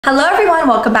Hello everyone,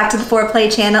 welcome back to the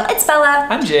Foreplay channel. It's Bella.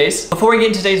 I'm Jace. Before we get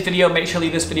into today's video, make sure to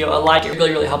leave this video a like. It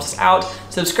really helps us out.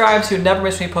 Subscribe so you never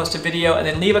miss when we post a video, and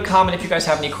then leave a comment if you guys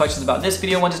have any questions about this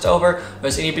video once it's over, or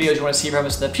there's any videos you want to see from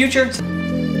us in the future.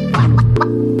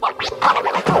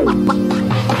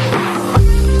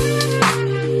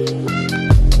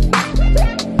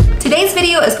 Today's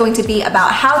video is going to be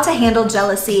about how to handle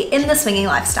jealousy in the swinging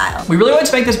lifestyle. We really wanted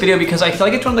to make this video because I feel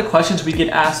like it's one of the questions we get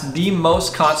asked the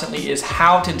most constantly is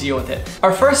how to deal with it.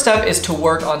 Our first step is to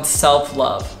work on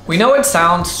self-love. We know it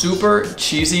sounds super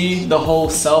cheesy, the whole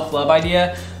self-love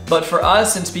idea, but for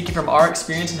us, and speaking from our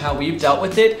experience and how we've dealt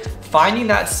with it, finding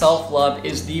that self-love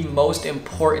is the most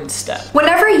important step.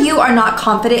 Whenever you are not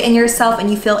confident in yourself and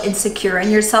you feel insecure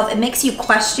in yourself, it makes you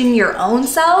question your own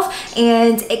self,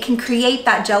 and it can create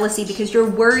that jealousy because you're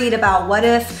worried about, what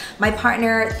if my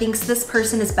partner thinks this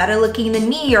person is better looking than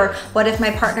me, or what if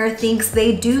my partner thinks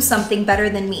they do something better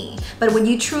than me? But when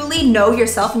you truly know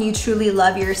yourself and you truly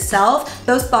love yourself,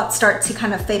 those thoughts start to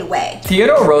kind of fade away.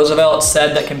 Theodore Roosevelt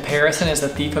said that comparison is the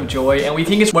thief of joy, and we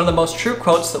think it's one of the most true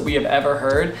quotes that we have ever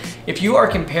heard. If you are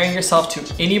comparing yourself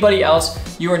to anybody else,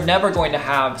 you are never going to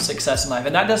have success in life.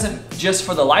 And that doesn't just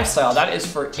for the lifestyle, that is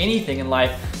for anything in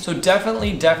life. So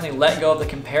definitely let go of the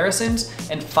comparisons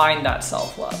and find that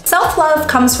self-love. Self-love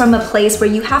comes from a place where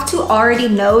you have to already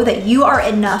know that you are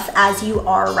enough as you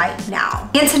are right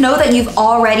now, and to know that you've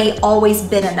already always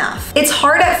been enough. It's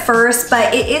hard at first,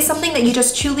 but it is something that you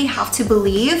just truly have to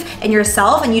believe in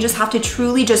yourself, and you just have to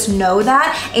truly just know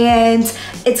that. And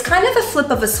it's kind of a flip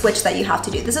of a switch that you have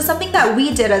to do. This is something that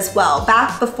we did as well.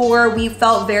 Back before we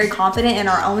felt very confident in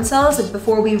our own selves, and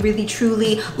before we really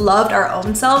truly loved our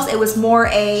own selves, it was more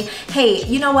a, hey,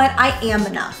 you know what? I am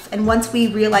enough. And once we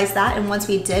realized that, and once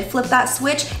we did flip that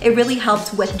switch, it really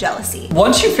helped with jealousy.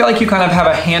 Once you feel like you kind of have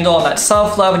a handle on that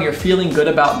self-love and you're feeling good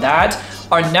about that,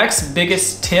 our next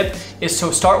biggest tip is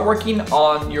to start working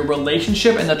on your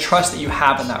relationship and the trust that you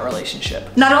have in that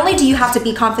relationship. Not only do you have to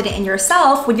be confident in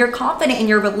yourself, when you're confident in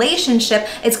your relationship,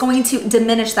 it's going to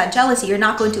diminish that jealousy. You're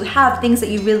not going to have things that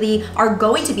you really are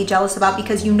going to be jealous about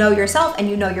because you know yourself and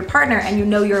you know your partner and you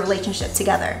know your relationship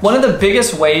together. One of the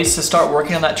biggest ways to start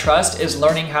working on that trust is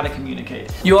learning how to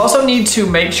communicate. You also need to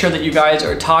make sure that you guys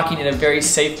are talking in a very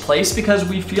safe place, because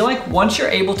we feel like once you're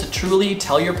able to truly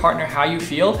tell your partner how you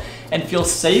feel and feel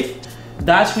safe,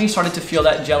 that's when you started to feel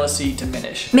that jealousy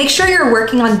diminish. Make sure you're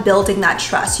working on building that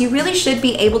trust. You really should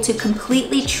be able to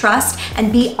completely trust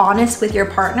and be honest with your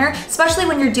partner, especially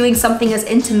when you're doing something as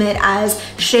intimate as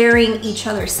sharing each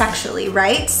other sexually,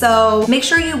 right? So make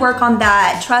sure you work on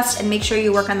that trust and make sure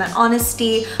you work on that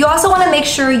honesty. You also want to make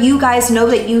sure you guys know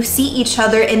that you see each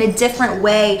other in a different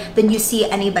way than you see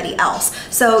anybody else.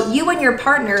 So you and your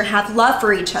partner have love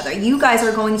for each other. You guys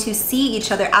are going to see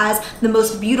each other as the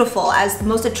most beautiful, as the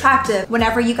most attractive.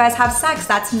 Whenever you guys have sex,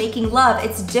 that's making love.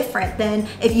 It's different than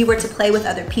if you were to play with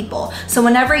other people. So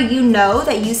whenever you know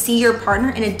that you see your partner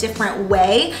in a different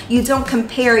way, you don't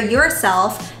compare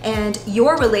yourself and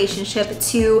your relationship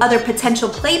to other potential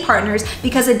play partners,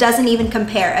 because it doesn't even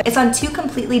compare. It's on two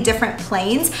completely different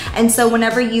planes. And so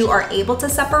whenever you are able to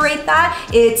separate that,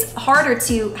 it's harder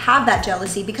to have that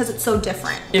jealousy because it's so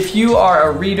different. If you are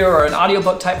a reader or an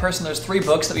audiobook type person, there's 3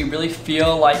 books that we really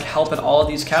feel like help in all of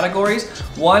these categories.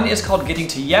 One is called Getting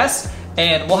to Yes,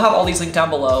 and we'll have all these linked down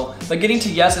below. But Getting to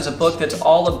Yes is a book that's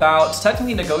all about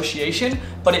technically negotiation,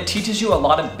 but it teaches you a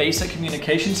lot of basic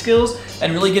communication skills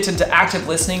and really gets into active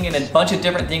listening and a bunch of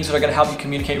different things that are gonna help you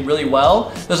communicate really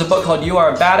well. There's a book called You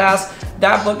Are a Badass.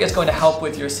 That book is going to help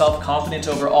with your self-confidence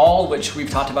overall, which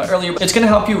we've talked about earlier. It's gonna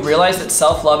help you realize that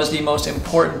self-love is the most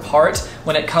important part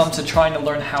when it comes to trying to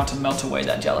learn how to melt away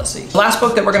that jealousy. The last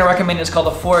book that we're gonna recommend is called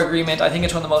The 4 Agreement. I think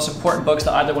it's one of the most important books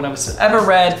that either one of us has ever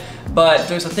read, but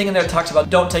there's a thing in there that talks about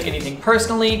don't take anything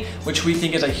personally, which we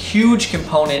think is a huge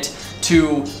component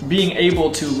to being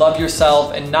able to love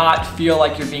yourself and not feel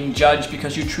like you're being judged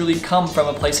because you truly come from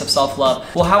a place of self-love.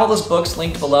 We'll have all those books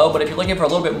linked below, but if you're looking for a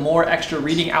little bit more extra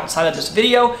reading outside of this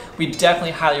video, we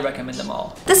definitely highly recommend them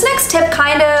all. This next tip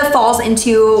kind of falls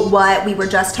into what we were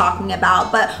just talking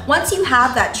about, but once you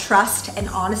have that trust and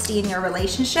honesty in your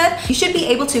relationship, you should be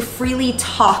able to freely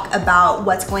talk about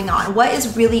what's going on, what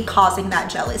is really causing that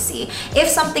jealousy. If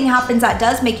something happens that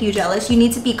does make you jealous, you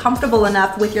need to be comfortable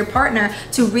enough with your partner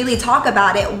to really talk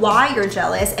about it, why you're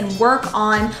jealous, and work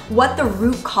on what the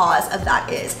root cause of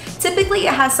that is. Typically,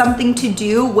 it has something to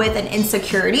do with an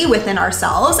insecurity within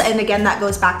ourselves, and again, that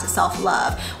goes back to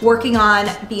self-love, working on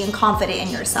being confident in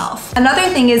yourself. Another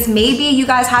thing is maybe you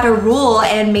guys had a rule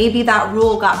and maybe that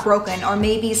rule got broken, or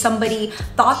maybe somebody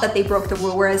thought that they broke the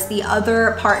rule whereas the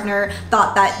other partner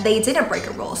thought that they didn't break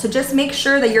a rule. So just make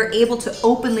sure that you're able to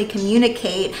openly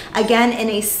communicate, again, in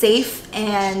a safe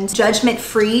and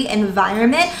judgment-free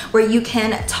environment where you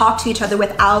can talk to each other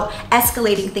without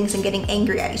escalating things and getting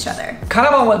angry at each other. Kind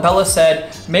of on what Bella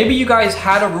said, maybe you guys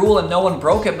had a rule and no one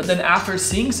broke it, but then after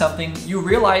seeing something, you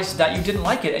realized that you didn't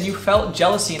like it and you felt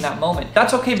jealousy in that moment.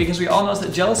 That's okay, because we all know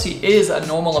that jealousy is a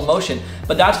normal emotion,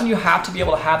 but that's when you have to be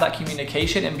able to have that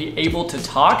communication and be able to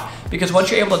talk, because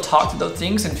once you're able to talk to those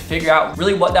things and figure out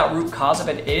really what that root cause of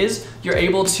it is, you're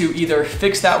able to either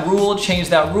fix that rule, change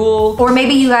that rule, or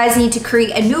maybe you guys need to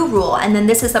create a new rule, and then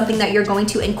this is something that you're going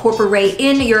to incorporate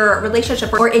in your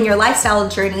relationship or in your lifestyle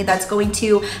journey that's going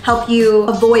to help you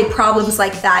avoid problems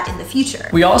like that in the future.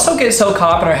 We also get so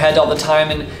caught up in our head all the time,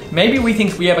 and maybe we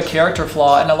think we have a character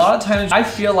flaw, and a lot of times I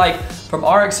feel like from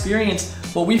our experience,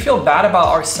 what we feel bad about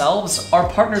ourselves, our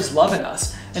partner's loving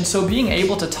us. And so being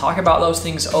able to talk about those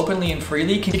things openly and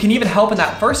freely can even help in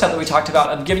that first step that we talked about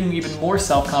of giving you even more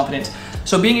self-confidence.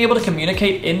 So being able to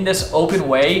communicate in this open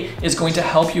way is going to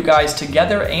help you guys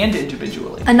together and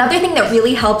individually. Another thing that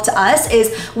really helped us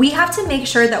is we have to make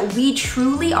sure that we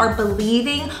truly are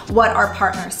believing what our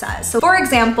partner says. So for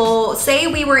example, say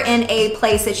we were in a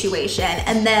play situation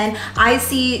and then I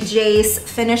see Jace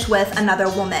finish with another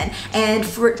woman, and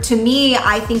to me,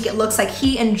 I think it looks like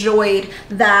he enjoyed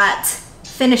that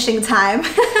finishing time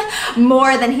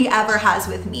more than he ever has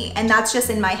with me, and that's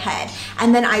just in my head.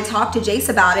 And then I talked to Jace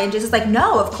about it, and Jace is like,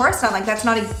 no, of course not, like that's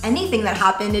not anything that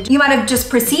happened. You might have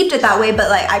just perceived it that way, but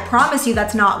like I promise you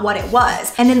that's not what it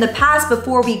was. And in the past,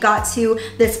 before we got to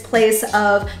this place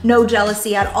of no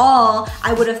jealousy at all,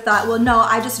 I would have thought, well, no,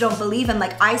 I just don't believe him.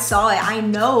 Like I saw it, I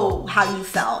know how you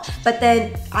felt, but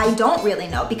then I don't really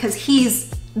know because he's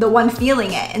the one feeling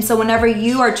it. And so whenever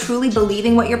you are truly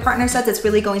believing what your partner says, it's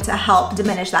really going to help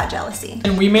diminish that jealousy.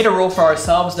 And we made a rule for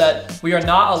ourselves that we are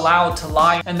not allowed to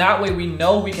lie, and that way we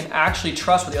know we can actually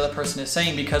trust what the other person is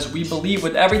saying, because we believe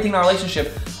with everything in our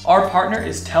relationship, our partner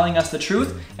is telling us the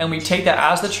truth, and we take that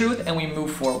as the truth and we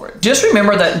move forward. Just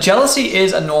remember that jealousy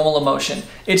is a normal emotion.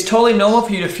 It's totally normal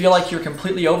for you to feel like you're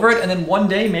completely over it, and then one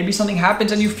day maybe something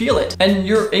happens and you feel it and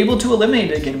you're able to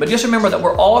eliminate it again. But just remember that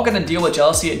we're all gonna deal with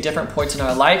jealousy at different points in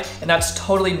our life, and that's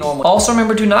totally normal. Also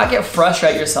remember, do not get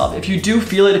frustrated at yourself. If you do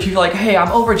feel it, if you feel like, hey,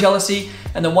 I'm over jealousy,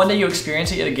 and then one day you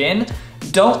experience it again,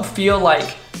 don't feel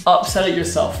like upset at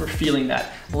yourself for feeling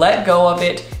that. Let go of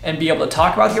it and be able to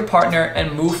talk about your partner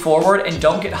and move forward, and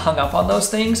don't get hung up on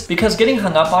those things, because getting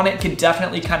hung up on it can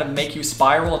definitely kind of make you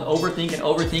spiral and overthink and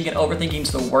overthink, and overthinking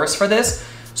is the worst for this.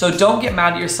 So don't get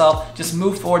mad at yourself, just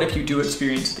move forward if you do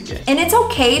experience it again. And it's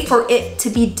okay for it to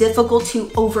be difficult to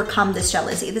overcome this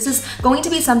jealousy. This is going to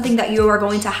be something that you are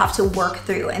going to have to work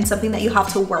through and something that you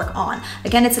have to work on.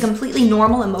 Again, it's a completely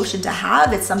normal emotion to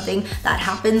have. It's something that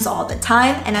happens all the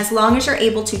time. And as long as you're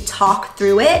able to talk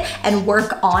through it and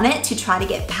work on it to try to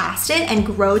get past it and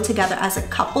grow together as a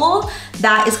couple,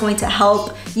 that is going to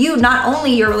help you, not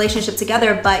only your relationship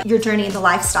together, but your journey in the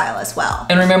lifestyle as well.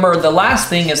 And remember, the last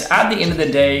thing is, at the end of the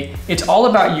day, it's all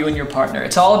about you and your partner.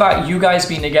 It's all about you guys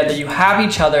being together. You have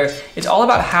each other. It's all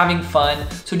about having fun.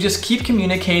 So just keep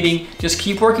communicating, just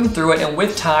keep working through it, and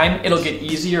with time, it'll get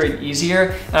easier and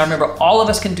easier. And I remember, all of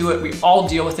us can do it. We all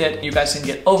deal with it. You guys can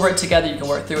get over it together. You can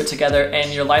work through it together,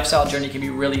 and your lifestyle journey can be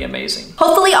really amazing.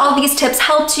 Hopefully all these tips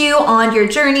helped you on your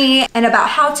journey and about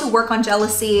how to work on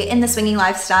jealousy in the swinging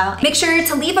lifestyle. Make sure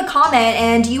to leave a comment,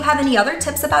 and do you have any other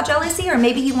tips about jealousy, or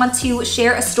maybe you want to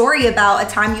share a story about a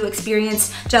time you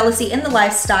experienced jealousy in the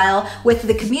lifestyle with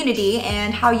the community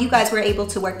and how you guys were able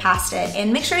to work past it.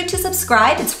 And make sure to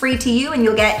subscribe. It's free to you, and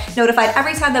you'll get notified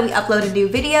every time that we upload a new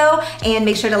video. And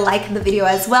make sure to like the video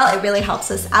as well. It really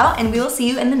helps us out, and we will see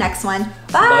you in the next one.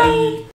 Bye.